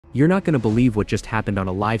You're not gonna believe what just happened on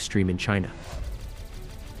a live stream in China.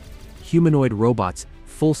 Humanoid robots,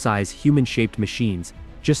 full-size human-shaped machines,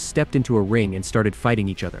 just stepped into a ring and started fighting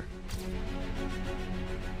each other.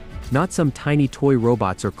 Not some tiny toy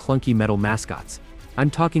robots or clunky metal mascots. I'm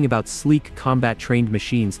talking about sleek, combat-trained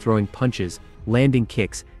machines throwing punches, landing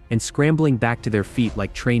kicks, and scrambling back to their feet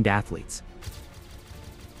like trained athletes.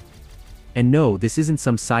 And no, this isn't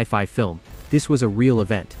some sci-fi film. This was a real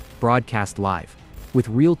event, broadcast live, with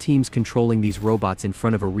real teams controlling these robots in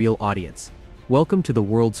front of a real audience. Welcome to the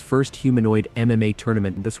world's first humanoid MMA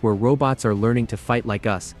tournament. This where robots are learning to fight like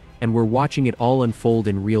us, and we're watching it all unfold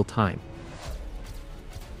in real time.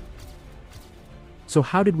 So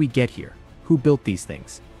how did we get here? Who built these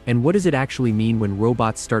things? And what does it actually mean when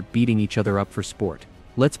robots start beating each other up for sport?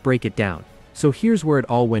 Let's break it down. So here's where it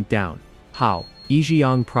all went down. Hao,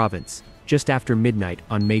 Zhejiang province, just after midnight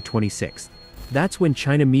on May 26th. That's when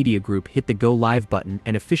China Media Group hit the Go Live button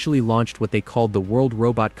and officially launched what they called the World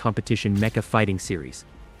Robot Competition Mecha Fighting Series.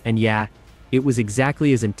 And yeah, it was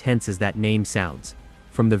exactly as intense as that name sounds.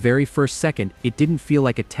 From the very first second, it didn't feel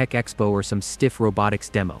like a tech expo or some stiff robotics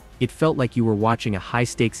demo. It felt like you were watching a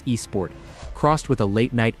high-stakes esport, crossed with a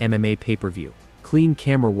late-night MMA pay-per-view. Clean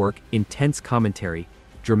camera work, intense commentary,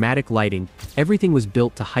 dramatic lighting, everything was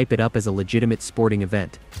built to hype it up as a legitimate sporting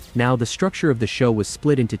event. Now, the structure of the show was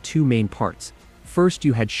split into two main parts. First,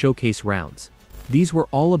 you had showcase rounds. These were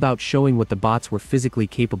all about showing what the bots were physically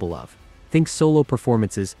capable of. Think solo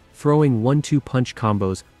performances, throwing 1-2 punch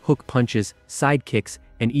combos, hook punches, side kicks,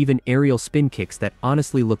 and even aerial spin kicks that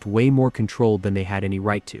honestly looked way more controlled than they had any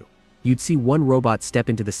right to. You'd see one robot step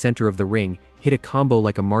into the center of the ring, hit a combo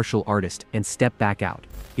like a martial artist, and step back out.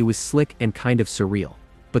 It was slick and kind of surreal.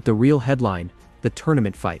 But the real headline, the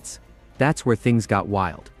tournament fights. That's where things got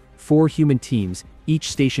wild. 4 human teams,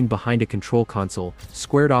 each stationed behind a control console,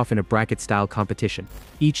 squared off in a bracket-style competition.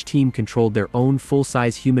 Each team controlled their own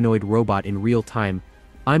full-size humanoid robot in real time,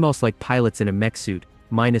 almost like pilots in a mech suit,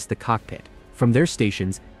 minus the cockpit. From their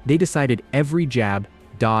stations, they decided every jab,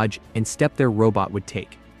 dodge, and step their robot would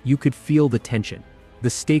take. You could feel the tension. The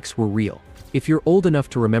stakes were real. If you're old enough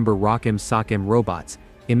to remember Rock'em Sock'em robots,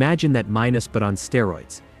 imagine that minus but on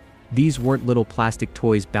steroids. These weren't little plastic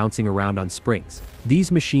toys bouncing around on springs.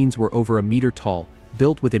 These machines were over a meter tall,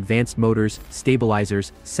 built with advanced motors,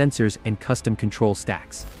 stabilizers, sensors, and custom control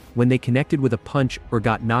stacks. When they connected with a punch or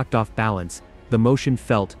got knocked off balance, the motion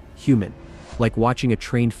felt human, like watching a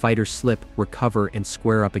trained fighter slip, recover, and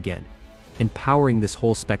square up again. And powering this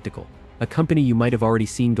whole spectacle, a company you might have already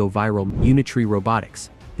seen go viral, Unitree Robotics.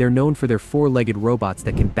 They're known for their 4-legged robots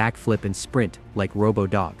that can backflip and sprint, like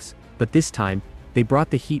robo-dogs. But this time, they brought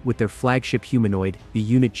the heat with their flagship humanoid, the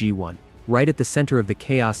Unit G1. Right at the center of the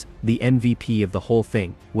chaos, the MVP of the whole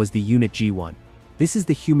thing, was the Unit G1. This is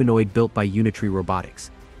the humanoid built by Unitree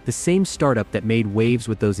Robotics, the same startup that made waves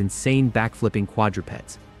with those insane backflipping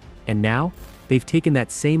quadrupeds. And now, they've taken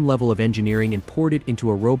that same level of engineering and poured it into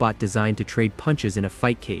a robot designed to trade punches in a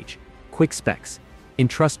fight cage. Quick specs. And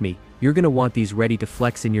trust me, you're gonna want these ready to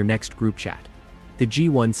flex in your next group chat. The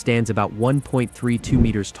G1 stands about 1.32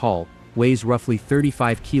 meters tall, weighs roughly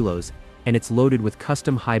 35 kilos, and it's loaded with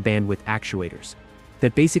custom high-bandwidth actuators.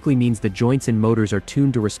 That basically means the joints and motors are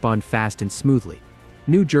tuned to respond fast and smoothly.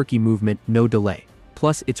 No jerky movement, no delay.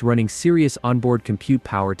 Plus, it's running serious onboard compute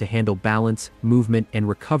power to handle balance, movement, and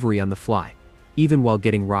recovery on the fly, even while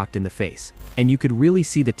getting rocked in the face. And you could really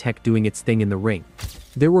see the tech doing its thing in the ring.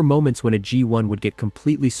 There were moments when a G1 would get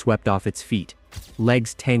completely swept off its feet,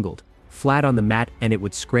 legs tangled, flat on the mat, and it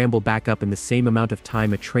would scramble back up in the same amount of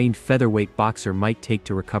time a trained featherweight boxer might take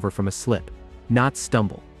to recover from a slip. Not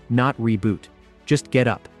stumble, not reboot. Just get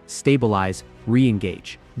up, stabilize,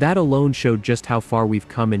 re-engage. That alone showed just how far we've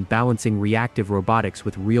come in balancing reactive robotics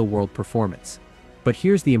with real-world performance. But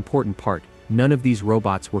here's the important part, none of these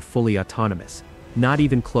robots were fully autonomous. Not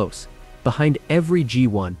even close. Behind every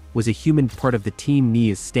G1 was a human part of the team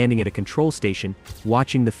is standing at a control station,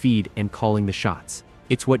 watching the feed and calling the shots.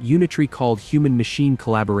 It's what Unitree called human-machine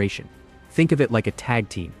collaboration. Think of it like a tag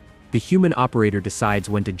team. The human operator decides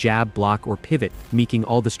when to jab, block, or pivot, making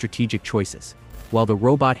all the strategic choices, while the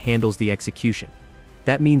robot handles the execution.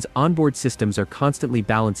 That means onboard systems are constantly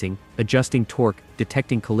balancing, adjusting torque,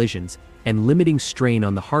 detecting collisions, and limiting strain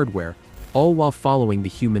on the hardware, all while following the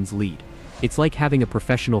human's lead. It's like having a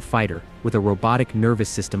professional fighter with a robotic nervous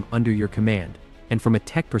system under your command. And from a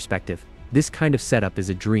tech perspective, this kind of setup is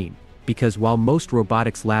a dream. Because while most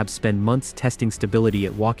robotics labs spend months testing stability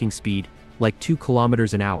at walking speed, like 2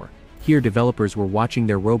 kilometers an hour, here developers were watching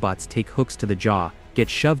their robots take hooks to the jaw, get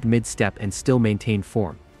shoved mid-step and still maintain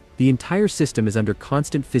form. The entire system is under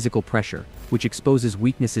constant physical pressure, which exposes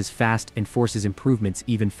weaknesses fast and forces improvements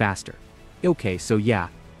even faster. Okay, so yeah,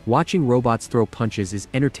 watching robots throw punches is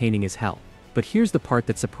entertaining as hell. But here's the part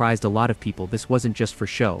that surprised a lot of people: this wasn't just for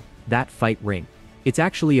show, that fight ring. It's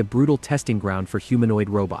actually a brutal testing ground for humanoid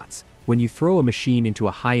robots. When you throw a machine into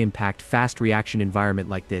a high-impact, fast-reaction environment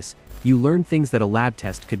like this, you learn things that a lab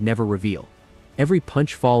test could never reveal. Every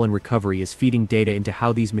punch, fall, and recovery is feeding data into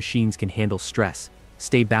how these machines can handle stress,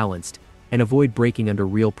 stay balanced, and avoid breaking under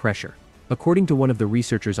real pressure. According to one of the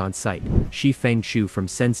researchers on site, Shi-Feng Chu from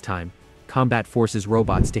SenseTime, combat forces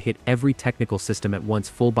robots to hit every technical system at once: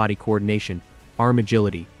 full body coordination, arm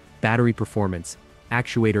agility, battery performance,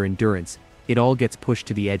 actuator endurance. It all gets pushed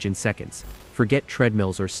to the edge in seconds. Forget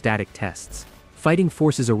treadmills or static tests. Fighting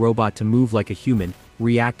forces a robot to move like a human,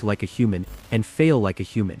 react like a human, and fail like a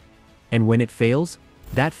human. And when it fails,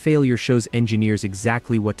 that failure shows engineers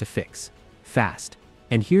exactly what to fix. Fast.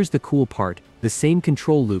 And here's the cool part: the same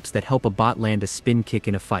control loops that help a bot land a spin kick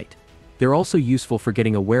in a fight. They're also useful for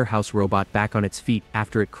getting a warehouse robot back on its feet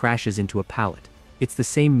after it crashes into a pallet. It's the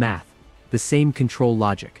same math, the same control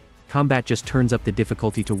logic. Combat just turns up the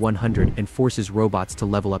difficulty to 100 and forces robots to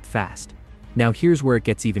level up fast. Now here's where it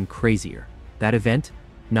gets even crazier. That event?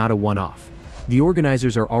 Not a one-off. The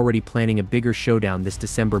organizers are already planning a bigger showdown this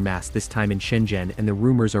December, this time in Shenzhen, and the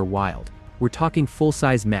rumors are wild. We're talking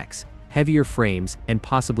full-size mechs, heavier frames, and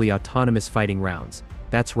possibly autonomous fighting rounds.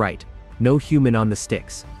 That's right, no human on the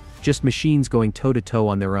sticks. Just machines going toe-to-toe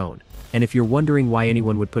on their own. And if you're wondering why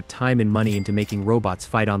anyone would put time and money into making robots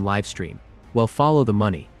fight on Livestream, well, follow the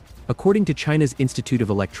money. According to China's Institute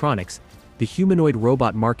of Electronics, the humanoid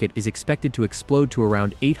robot market is expected to explode to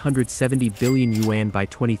around 870 billion yuan by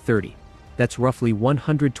 2030. That's roughly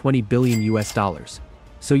 $120 billion.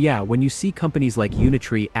 So yeah, when you see companies like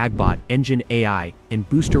Unitree, EngineAI, and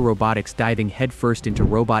Booster Robotics diving headfirst into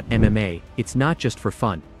robot MMA, it's not just for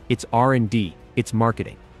fun. It's R&D, it's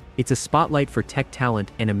marketing. It's a spotlight for tech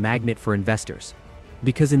talent and a magnet for investors.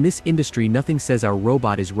 Because in this industry, nothing says our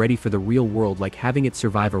robot is ready for the real world like having it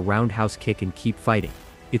survive a roundhouse kick and keep fighting.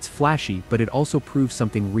 It's flashy, but it also proves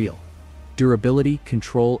something real: durability,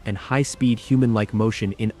 control, and high-speed human-like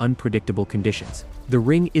motion in unpredictable conditions. The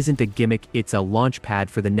ring isn't a gimmick, it's a launch pad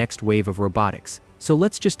for the next wave of robotics. So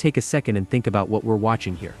let's just take a second and think about what we're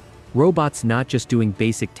watching here. Robots not just doing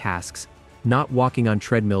basic tasks, not walking on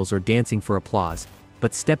treadmills or dancing for applause,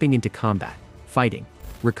 but stepping into combat, fighting,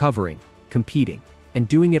 recovering, competing, and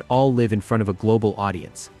doing it all live in front of a global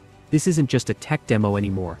audience. This isn't just a tech demo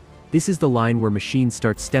anymore. This is the line where machines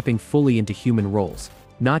start stepping fully into human roles,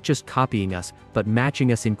 not just copying us, but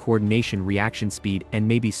matching us in coordination, reaction speed, and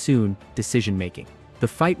maybe soon, decision-making. The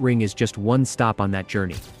fight ring is just one stop on that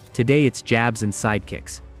journey. Today it's jabs and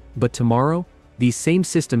sidekicks. But tomorrow, these same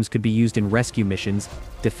systems could be used in rescue missions,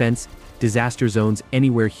 defense, disaster zones,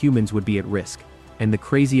 anywhere humans would be at risk. And the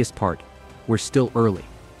craziest part, we're still early.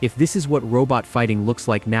 If this is what robot fighting looks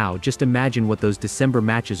like now, just imagine what those December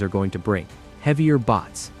matches are going to bring. Heavier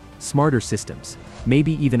bots, smarter systems,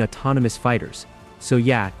 maybe even autonomous fighters. So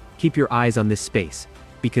yeah, keep your eyes on this space.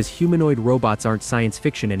 Because humanoid robots aren't science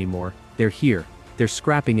fiction anymore, they're here, they're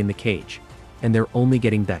scrapping in the cage. And they're only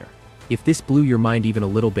getting better. If this blew your mind even a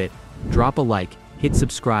little bit, drop a like, hit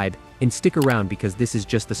subscribe, and stick around because this is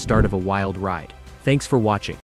just the start of a wild ride. Thanks for watching.